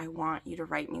here. I want you to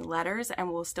write me letters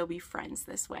and we'll still be friends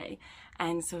this way.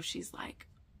 And so she's like,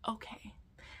 okay.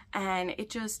 And it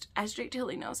just, S.J.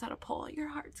 Tilley knows how to pull at your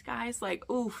hearts, guys. Like,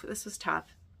 oof, this was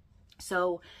tough.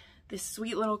 So this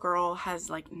sweet little girl has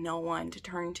like no one to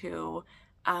turn to.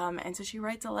 And so she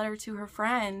writes a letter to her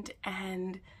friend,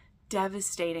 and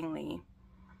devastatingly,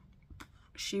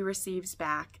 she receives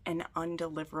back an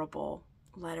undeliverable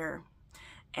letter.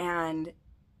 And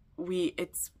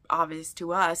it's obvious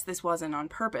to us, this wasn't on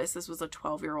purpose. This was a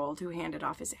 12-year-old who handed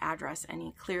off his address, and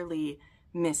he clearly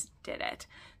misdid it.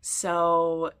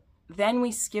 So then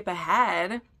we skip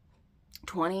ahead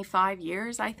 25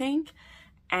 years, I think.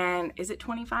 And is it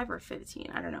 25 or 15?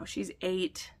 I don't know. She's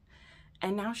 8.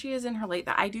 And now she is in her late,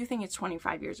 I do think it's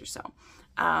 25 years or so.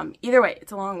 Either way,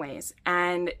 it's a long ways.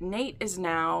 And Nate is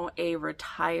now a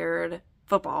retired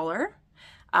footballer.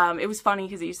 It was funny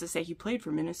because he used to say he played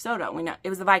for Minnesota. We know it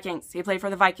was the Vikings. He played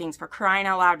for the Vikings, for crying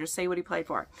out loud. Just say what he played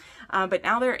for. But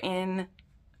now they're in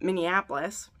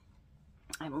Minneapolis.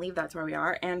 I believe that's where we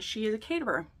are. And she is a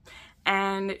caterer.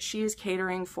 And she is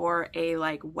catering for a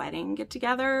like wedding get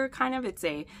together kind of.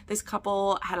 This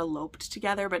couple had eloped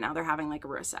together, but now they're having like a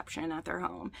reception at their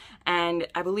home. And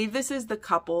I believe this is the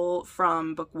couple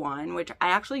from book 1, which I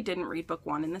actually didn't read book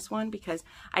 1 in this one because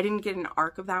I didn't get an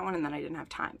arc of that one and then I didn't have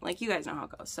time. Like, you guys know how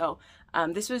it goes. So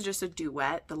this was just a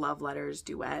duet, the love letters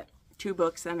duet. 2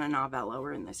 books and a novella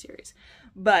were in this series.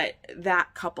 But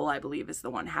that couple, I believe, is the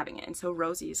one having it. And so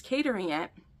Rosie is catering it.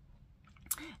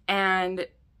 And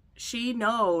she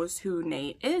knows who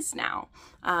Nate is now.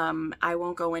 I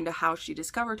won't go into how she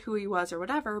discovered who he was or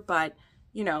whatever, but,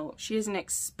 you know, she isn't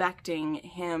expecting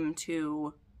him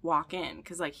to walk in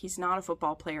because, like, he's not a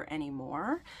football player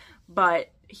anymore,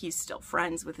 but he's still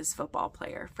friends with his football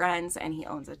player friends, and he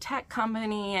owns a tech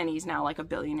company, and he's now, like, a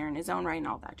billionaire in his own right and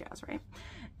all that jazz, right?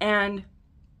 And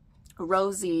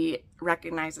Rosie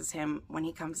recognizes him when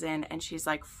he comes in, and she's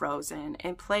like frozen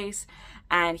in place,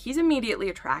 and he's immediately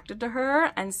attracted to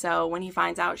her. And so when he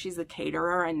finds out she's the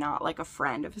caterer and not like a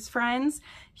friend of his friends,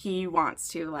 he wants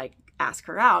to like ask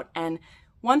her out. And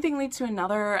one thing leads to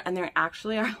another, and they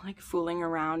actually are like fooling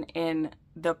around in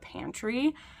the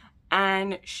pantry,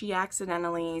 and she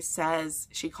accidentally says,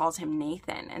 she calls him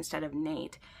Nathan instead of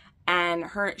Nate. And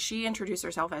she introduced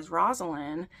herself as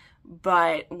Rosalind,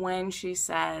 but when she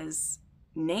says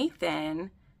Nathan,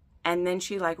 and then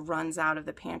she like runs out of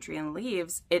the pantry and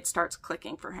leaves, it starts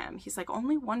clicking for him. He's like,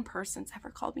 only one person's ever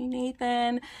called me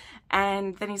Nathan.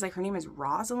 And then he's like, her name is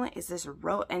Rosalind. Is this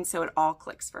And so it all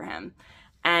clicks for him.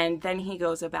 And then he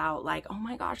goes about like, oh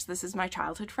my gosh, this is my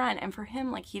childhood friend. And for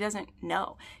him, like, he doesn't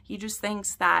know. He just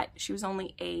thinks that she was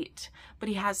only 8, but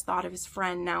he has thought of his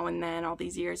friend now and then. All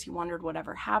these years, he wondered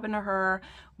whatever happened to her,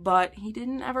 but he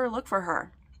didn't ever look for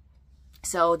her.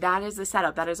 So that is the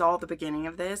setup. That is all the beginning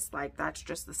of this. Like, that's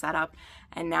just the setup.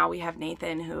 And now we have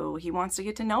Nathan, who he wants to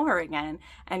get to know her again.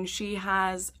 And she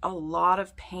has a lot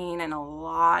of pain and a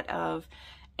lot of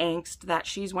angst that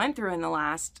she's went through in the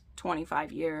last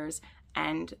 25 years.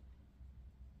 And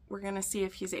we're going to see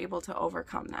if he's able to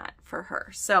overcome that for her.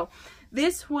 So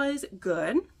this was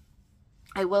good.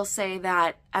 I will say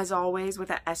that, as always, with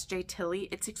a S.J. Tilly,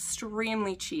 it's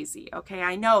extremely cheesy, okay?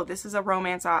 I know this is a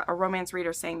romance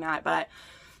reader saying that, but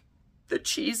the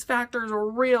cheese factors are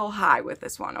real high with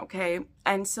this one, okay?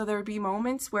 And so there would be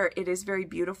moments where it is very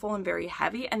beautiful and very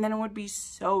heavy, and then it would be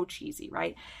so cheesy,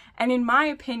 right? And in my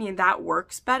opinion, that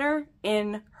works better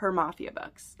in her mafia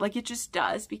books. Like, it just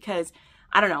does, because,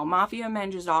 I don't know, mafia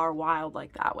men just are wild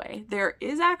like that way. There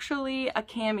is actually a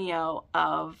cameo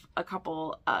of a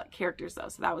couple characters, though,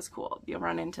 so that was cool. You'll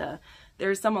run into,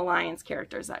 there's some Alliance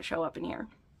characters that show up in here.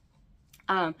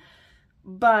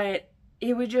 But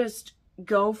it would just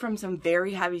go from some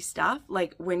very heavy stuff,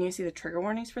 like when you see the trigger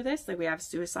warnings for this, like we have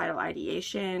suicidal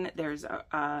ideation, there's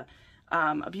a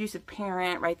abusive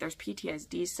parent, right? There's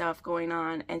PTSD stuff going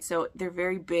on. And so they're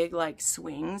very big, like,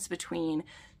 swings between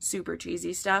super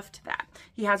cheesy stuff to that.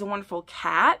 He has a wonderful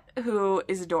cat who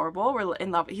is adorable. We're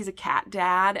in love. He's a cat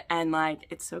dad, and like,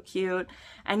 it's so cute.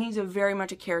 And he's very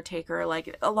much a caretaker.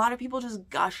 Like, a lot of people just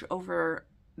gush over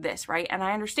this, right? And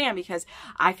I understand, because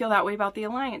I feel that way about the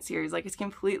Alliance series. Like, it's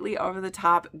completely over the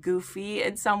top, goofy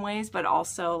in some ways, but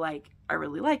also like, I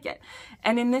really like it.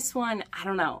 And in this one, I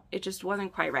don't know, it just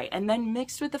wasn't quite right. And then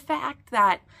mixed with the fact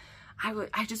that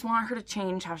I just want her to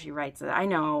change how she writes it. I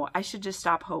know I should just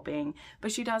stop hoping,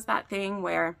 but she does that thing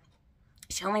where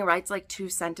she only writes like 2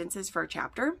 sentences for a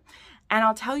chapter. And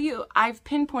I'll tell you, I've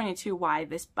pinpointed to why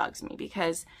this bugs me,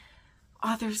 because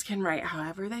authors can write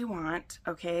however they want,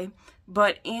 okay?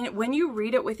 But when you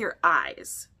read it with your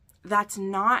eyes, that's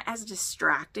not as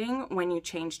distracting when you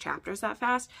change chapters that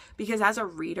fast, because as a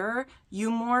reader,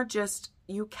 you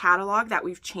catalog that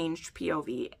we've changed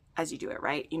POV as you do it,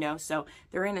 right? You know, so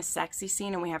they're in a sexy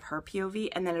scene and we have her POV,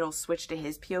 and then it'll switch to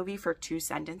his POV for 2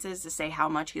 sentences to say how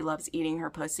much he loves eating her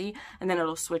pussy, and then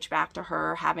it'll switch back to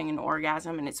her having an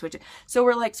orgasm, and it switches. So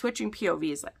we're like switching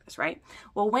POVs like this, right?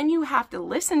 Well, when you have to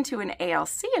listen to an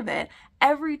ALC of it,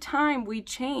 every time we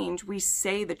change, we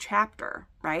say the chapter,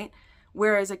 right?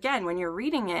 Whereas again, when you're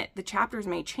reading it, the chapters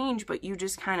may change, but you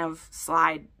just kind of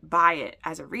slide by it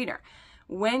as a reader.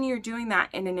 When you're doing that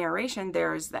in a narration,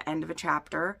 there's the end of a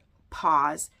chapter,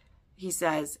 pause, he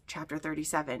says, chapter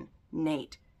 37,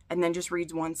 Nate, and then just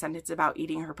reads 1 sentence about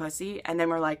eating her pussy, and then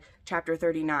we're like, chapter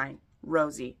 39,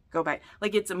 Rosie, go back.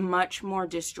 Like, it's much more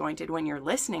disjointed when you're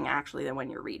listening, actually, than when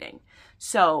you're reading.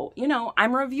 So, you know,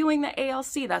 I'm reviewing the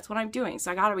ALC, that's what I'm doing,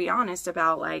 so I gotta be honest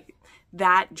about, like,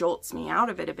 that jolts me out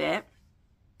of it a bit.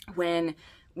 When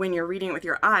you're reading it with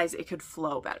your eyes, it could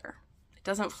flow better. It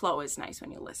doesn't flow as nice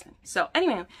when you listen. So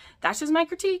anyway, that's just my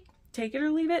critique. Take it or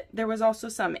leave it. There was also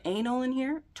some anal in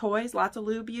here, toys, lots of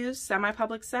lube use,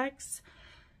 semi-public sex.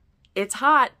 It's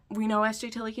hot. We know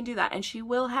S.J. Tilly can do that, and she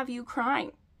will have you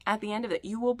crying at the end of it.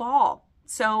 You will bawl.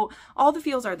 So all the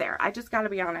feels are there. I just got to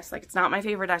be honest. Like, it's not my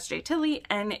favorite S.J. Tilly,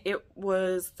 and it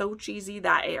was so cheesy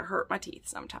that it hurt my teeth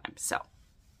sometimes. So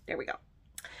there we go.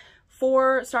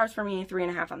 4 stars for me,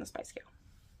 3.5 on the spice scale.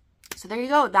 So there you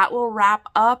go. That will wrap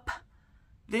up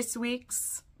this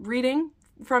week's reading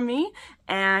from me.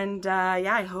 And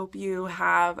yeah, I hope you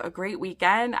have a great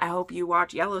weekend. I hope you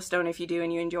watch Yellowstone if you do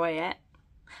and you enjoy it.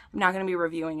 I'm not going to be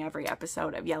reviewing every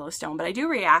episode of Yellowstone, but I do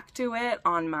react to it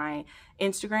on my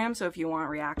Instagram. So if you want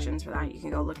reactions for that, you can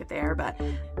go look at there. But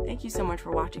thank you so much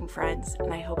for watching, friends.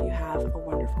 And I hope you have a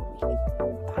wonderful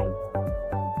week.